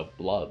moon of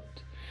blood."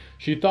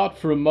 She thought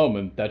for a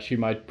moment that she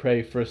might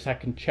pray for a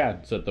second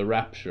chance at the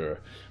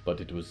rapture, but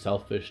it was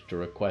selfish to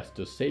request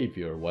a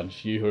savior when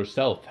she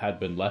herself had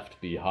been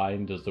left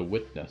behind as a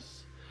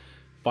witness.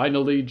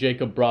 Finally,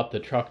 Jacob brought the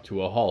truck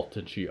to a halt,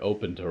 and she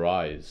opened her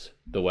eyes.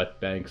 The wet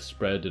banks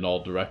spread in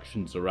all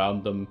directions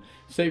around them,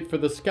 save for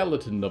the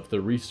skeleton of the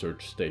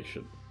research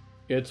station.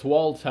 Its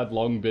walls had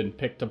long been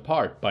picked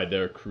apart by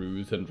their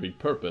crews and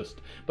repurposed,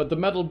 but the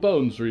metal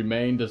bones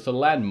remained as a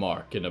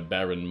landmark in a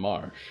barren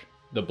marsh.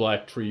 The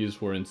black trees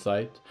were in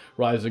sight,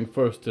 rising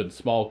first in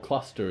small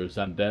clusters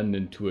and then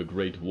into a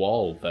great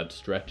wall that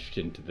stretched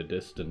into the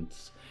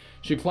distance.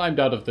 She climbed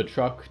out of the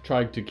truck,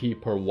 trying to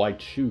keep her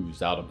white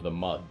shoes out of the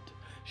mud.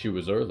 She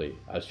was early,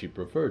 as she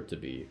preferred to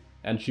be,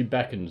 and she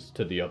beckoned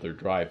to the other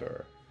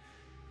driver.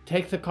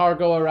 "Take the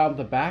cargo around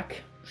the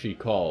back," she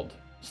called.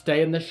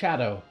 "Stay in the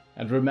shadow,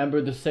 and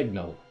remember the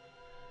signal."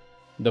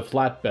 The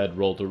flatbed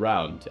rolled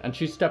around, and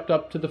she stepped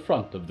up to the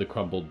front of the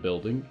crumbled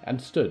building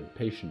and stood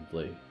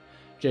patiently.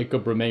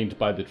 Jacob remained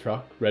by the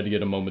truck, ready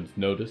at a moment's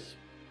notice,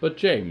 but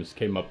James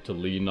came up to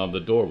lean on the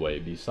doorway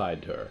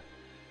beside her.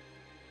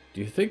 "Do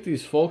you think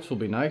these folks will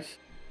be nice?"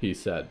 he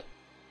said.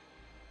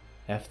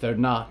 "If they're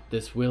not,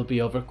 this will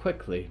be over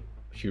quickly,"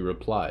 she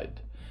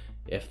replied.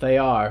 "If they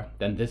are,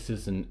 then this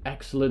is an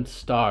excellent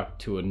start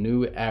to a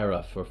new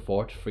era for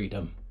Fort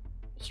Freedom.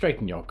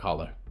 Straighten your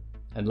collar,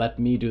 and let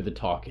me do the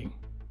talking."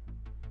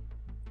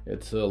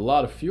 "It's a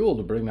lot of fuel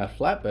to bring that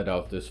flatbed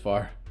out this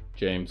far,"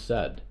 James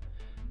said.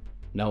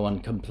 "No one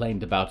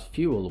complained about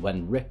fuel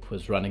when Rick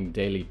was running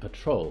daily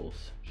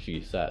patrols," she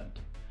said.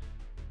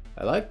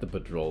 "I like the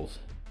patrols,"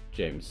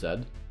 James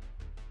said.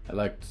 "I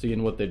liked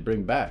seeing what they'd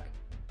bring back."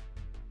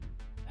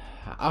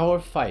 "Our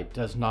fight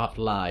does not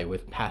lie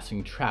with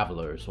passing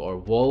travelers or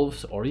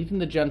wolves or even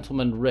the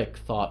gentleman Rick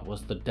thought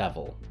was the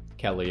devil,"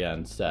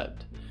 Kellyanne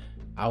said.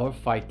 "Our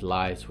fight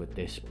lies with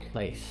this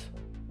place.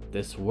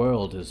 This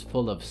world is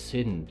full of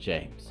sin,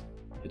 James.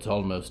 It's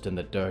almost in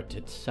the dirt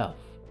itself.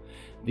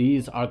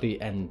 These are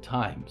the end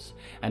times,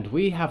 and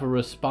we have a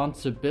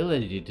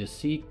responsibility to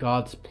see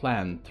God's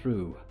plan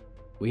through.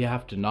 We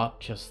have to not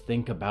just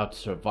think about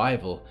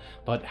survival,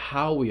 but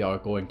how we are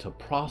going to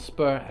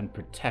prosper and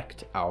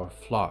protect our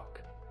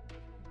flock."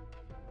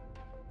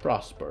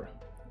 "Prosper,"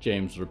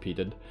 James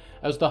repeated,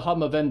 as the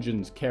hum of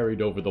engines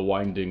carried over the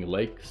winding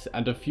lakes,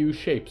 and a few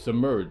shapes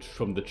emerged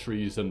from the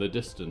trees in the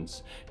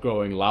distance,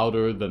 growing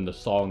louder than the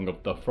song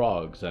of the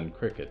frogs and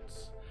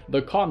crickets.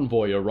 The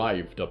convoy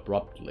arrived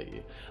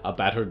abruptly, a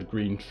battered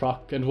green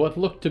truck and what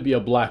looked to be a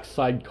black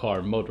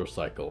sidecar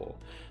motorcycle.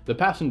 The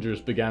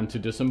passengers began to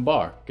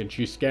disembark, and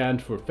she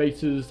scanned for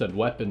faces and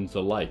weapons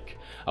alike.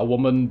 A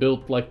woman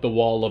built like the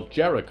wall of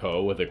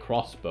Jericho with a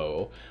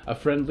crossbow, a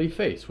friendly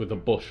face with a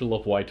bushel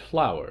of white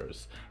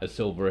flowers, a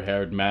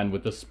silver-haired man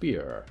with a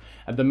spear,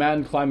 and the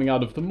man climbing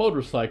out of the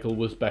motorcycle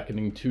was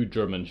beckoning 2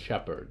 German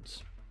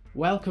shepherds.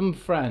 "Welcome,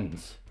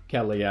 friends,"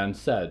 Kellyanne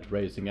said,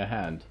 raising a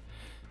hand.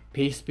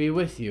 "Peace be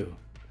with you.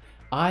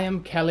 I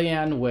am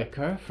Kellyanne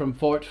Wicker from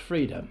Fort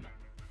Freedom.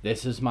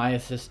 This is my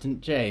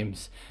assistant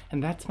James,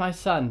 and that's my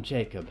son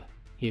Jacob.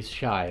 He's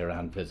shy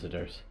around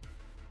visitors."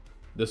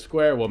 The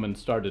square woman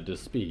started to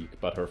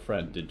speak, but her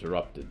friend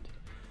interrupted.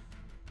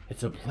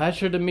 "It's a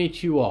pleasure to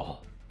meet you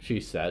all," she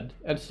said,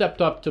 and stepped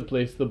up to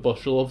place the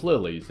bushel of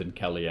lilies in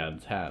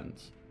Kellyanne's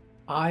hands.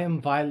 "I am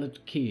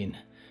Violet Keene.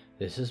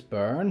 This is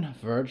Byrne,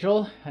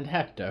 Virgil, and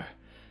Hector.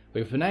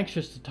 We've been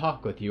anxious to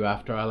talk with you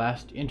after our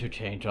last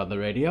interchange on the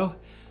radio.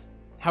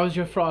 How is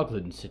your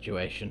Frogland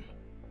situation?"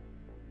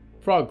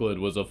 Frogland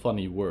was a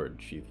funny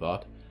word, she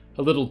thought,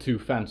 a little too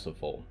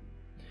fanciful.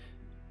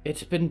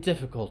 "It's been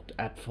difficult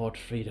at Fort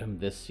Freedom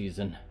this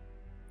season.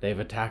 They've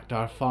attacked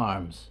our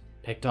farms,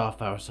 picked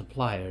off our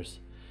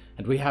suppliers,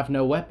 and we have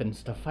no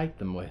weapons to fight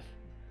them with.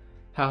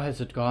 How has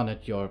it gone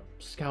at your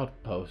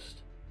scout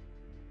post?"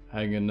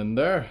 "Hanging in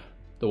there,"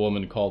 the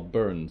woman called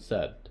Byrne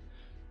said.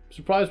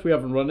 "Surprised we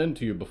haven't run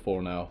into you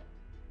before now."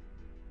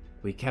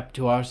 "We kept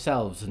to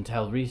ourselves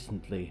until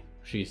recently,"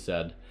 she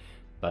said,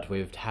 "but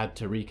we've had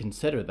to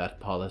reconsider that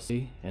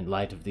policy in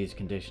light of these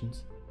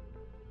conditions."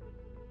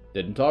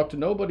 "Didn't talk to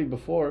nobody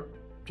before,"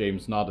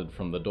 James nodded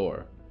from the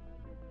door.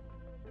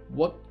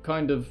 "What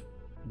kind of—"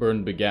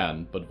 Byrne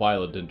began, but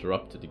Violet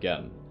interrupted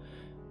again.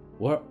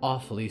 "We're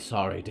awfully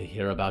sorry to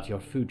hear about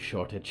your food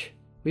shortage.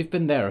 We've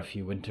been there a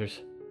few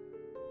winters."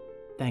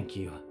 "Thank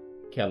you,"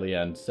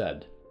 Kellyanne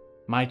said.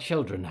 "My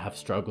children have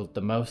struggled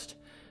the most,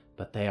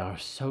 but they are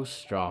so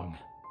strong.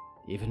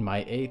 Even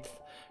my 8th,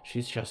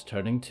 she's just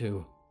turning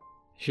 2.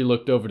 She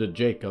looked over to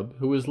Jacob,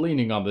 who was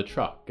leaning on the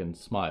truck, and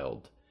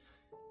smiled.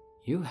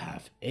 "You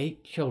have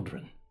 8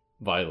 children,"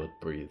 Violet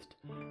breathed.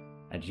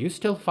 "And you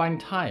still find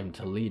time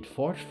to lead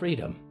Fort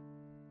Freedom."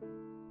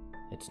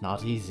 "It's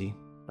not easy,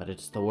 but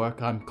it's the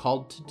work I'm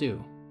called to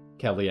do,"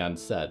 Kellyanne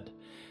said.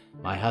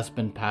 "My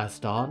husband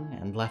passed on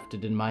and left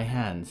it in my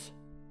hands."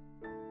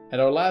 "And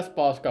our last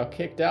boss got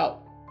kicked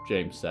out,"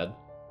 James said.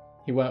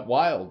 "He went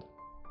wild."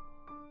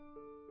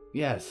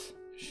 "Yes,"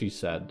 she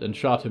said, and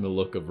shot him a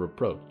look of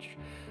reproach.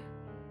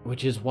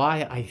 "Which is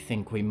why I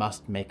think we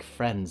must make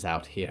friends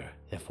out here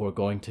if we're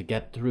going to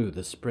get through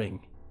the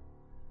spring."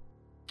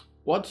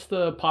 "What's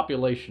the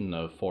population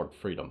of Fort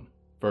Freedom?"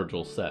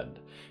 Virgil said.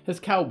 His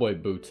cowboy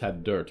boots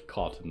had dirt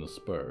caught in the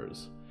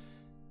spurs.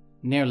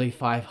 "Nearly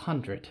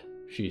 500,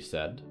 she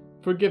said.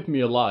 "Forgive me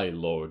a lie,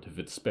 Lord, if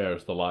it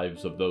spares the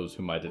lives of those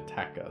who might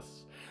attack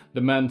us."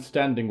 The man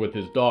standing with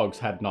his dogs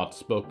had not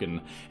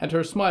spoken, and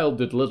her smile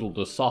did little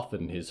to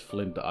soften his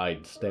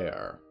flint-eyed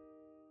stare.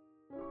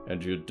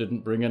 "And you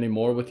didn't bring any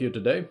more with you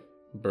today?"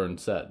 Byrne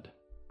said.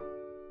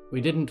 We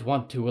didn't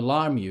want to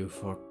alarm you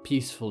for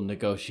peaceful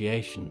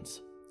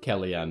negotiations,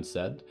 Kellyanne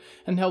said,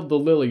 and held the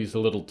lilies a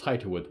little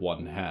tighter with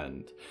one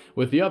hand.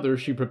 With the other,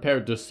 she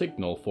prepared to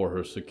signal for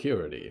her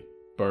security.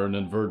 Byrne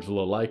and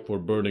Virgil alike were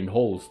burning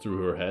holes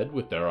through her head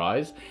with their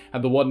eyes,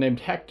 and the one named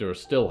Hector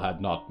still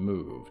had not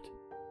moved.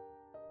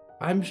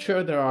 I'm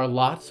sure there are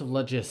lots of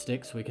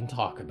logistics we can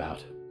talk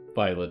about,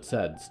 Violet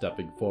said,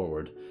 stepping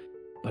forward.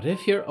 But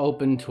if you're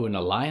open to an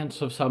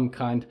alliance of some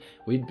kind,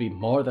 we'd be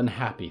more than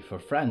happy for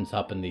friends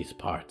up in these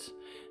parts.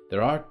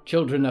 There are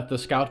children at the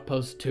scout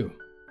post too,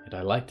 and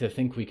I like to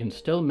think we can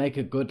still make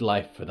a good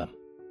life for them.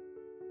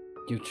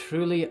 You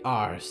truly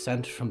are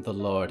sent from the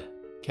Lord,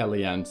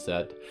 Kellyanne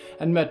said,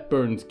 and met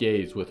Byrne's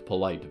gaze with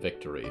polite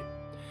victory.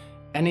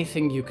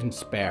 Anything you can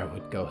spare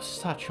would go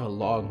such a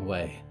long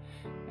way,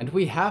 and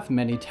we have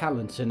many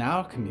talents in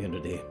our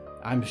community.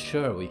 I'm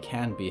sure we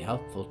can be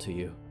helpful to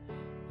you.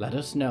 Let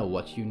us know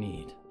what you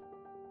need.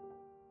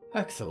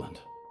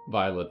 Excellent,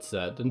 Violet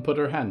said, and put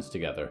her hands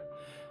together.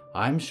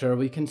 I'm sure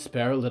we can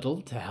spare a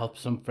little to help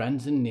some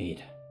friends in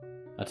need.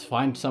 Let's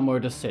find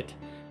somewhere to sit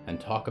and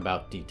talk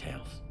about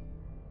details.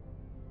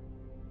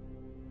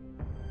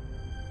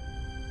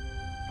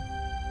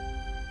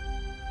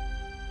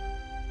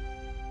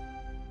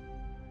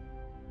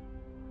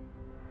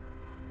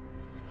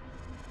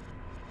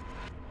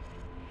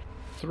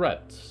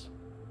 Threats.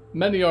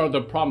 Many are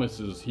the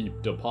promises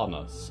heaped upon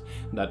us,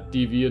 that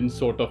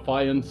deviance or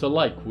defiance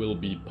alike will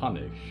be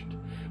punished.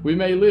 We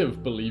may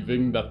live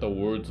believing that the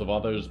words of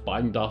others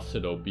bind us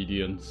in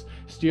obedience,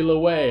 steal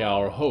away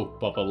our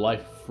hope of a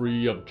life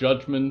free of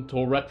judgment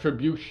or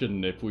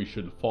retribution if we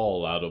should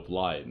fall out of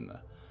line.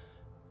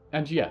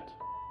 And yet,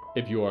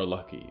 if you are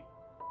lucky,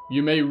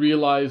 you may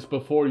realize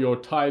before your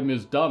time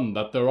is done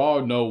that there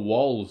are no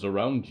walls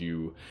around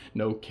you,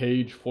 no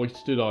cage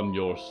foisted on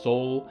your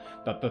soul,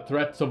 that the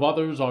threats of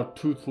others are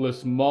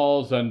toothless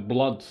maws and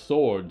blunt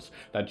swords,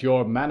 that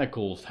your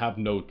manacles have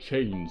no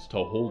chains to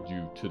hold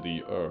you to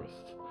the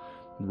earth.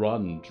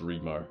 Run,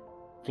 dreamer.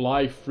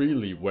 Fly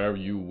freely where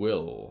you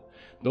will.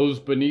 Those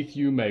beneath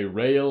you may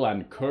rail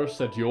and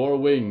curse at your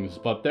wings,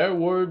 but their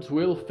words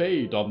will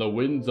fade on the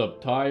winds of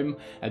time,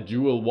 and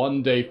you will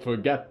one day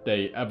forget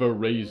they ever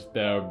raised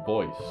their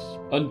voice.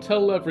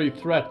 Until every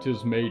threat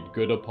is made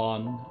good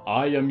upon,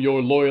 I am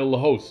your loyal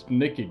host,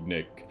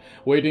 Nickignick,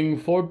 waiting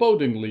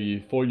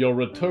forebodingly for your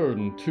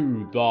return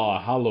to the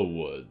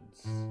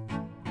Hallowoods.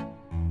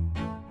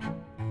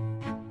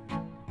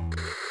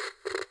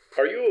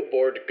 Are you a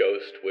bored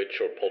ghost,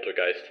 witch, or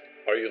poltergeist?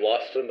 Are you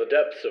lost in the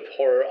depths of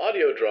horror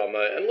audio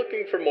drama and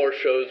looking for more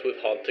shows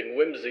with haunting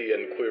whimsy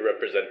and queer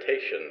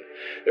representation?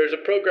 There's a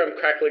program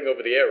crackling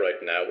over the air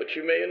right now which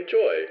you may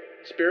enjoy.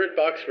 Spirit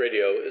Box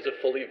Radio is a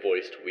fully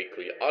voiced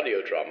weekly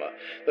audio drama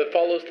that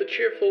follows the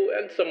cheerful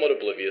and somewhat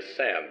oblivious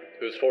Sam,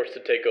 who's forced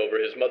to take over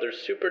his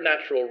mother's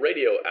supernatural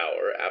radio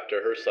hour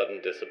after her sudden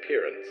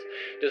disappearance.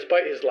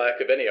 Despite his lack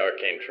of any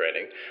arcane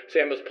training,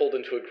 Sam is pulled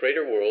into a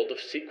greater world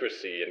of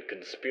secrecy and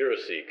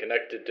conspiracy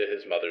connected to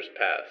his mother's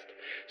past.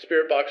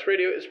 Spirit Box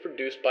Radio is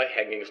produced by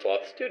Hanging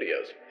Sloth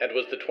Studios and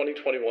was the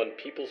 2021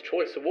 People's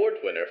Choice Award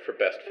winner for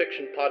Best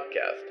Fiction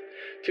Podcast.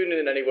 Tune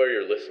in anywhere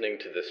you're listening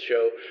to this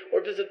show,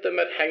 or visit them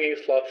at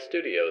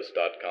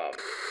hangingslothstudios.com.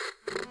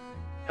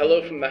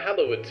 Hello from the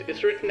Hallowoods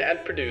is written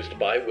and produced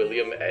by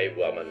William A.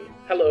 Wellman.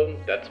 Hello,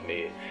 that's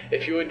me.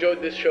 If you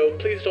enjoyed this show,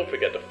 please don't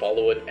forget to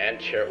follow it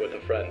and share it with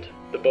a friend.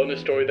 The bonus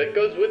story that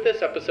goes with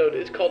this episode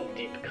is called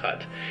Deep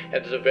Cut,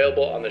 and is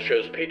available on the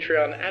show's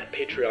Patreon at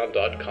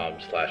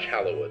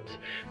patreon.com/Hallowoods.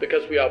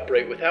 Because we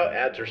operate without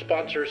ads or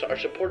sponsors, our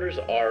supporters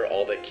are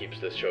all that keeps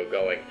this show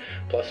going.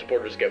 Plus,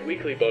 supporters get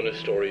weekly bonus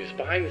stories,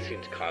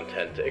 behind-the-scenes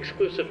content,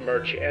 exclusive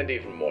merch, and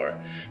even more.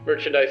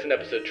 Merchandise and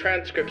episode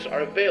transcripts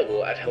are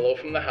available at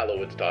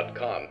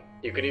hellofromthehallowoods.com.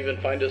 You can even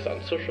find us on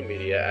social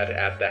media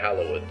at The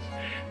Hallowoods.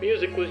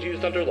 Music was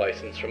used under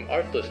license from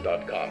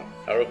Artlist.com.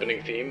 Our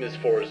opening theme is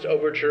Forest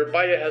Overture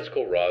by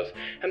Yehezkel Raz,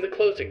 and the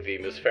closing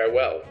theme is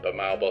Farewell by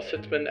Malbal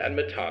Sitzman and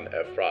Matan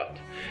Efrat.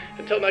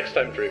 Until next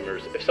time,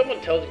 dreamers, if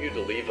someone tells you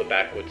to leave a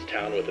backwoods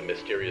town with a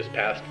mysterious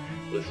past,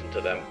 listen to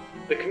them.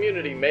 The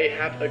community may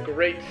have a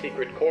great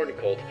secret corn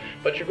cult,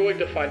 but you're going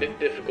to find it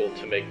difficult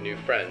to make new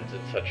friends in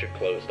such a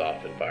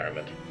closed-off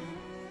environment.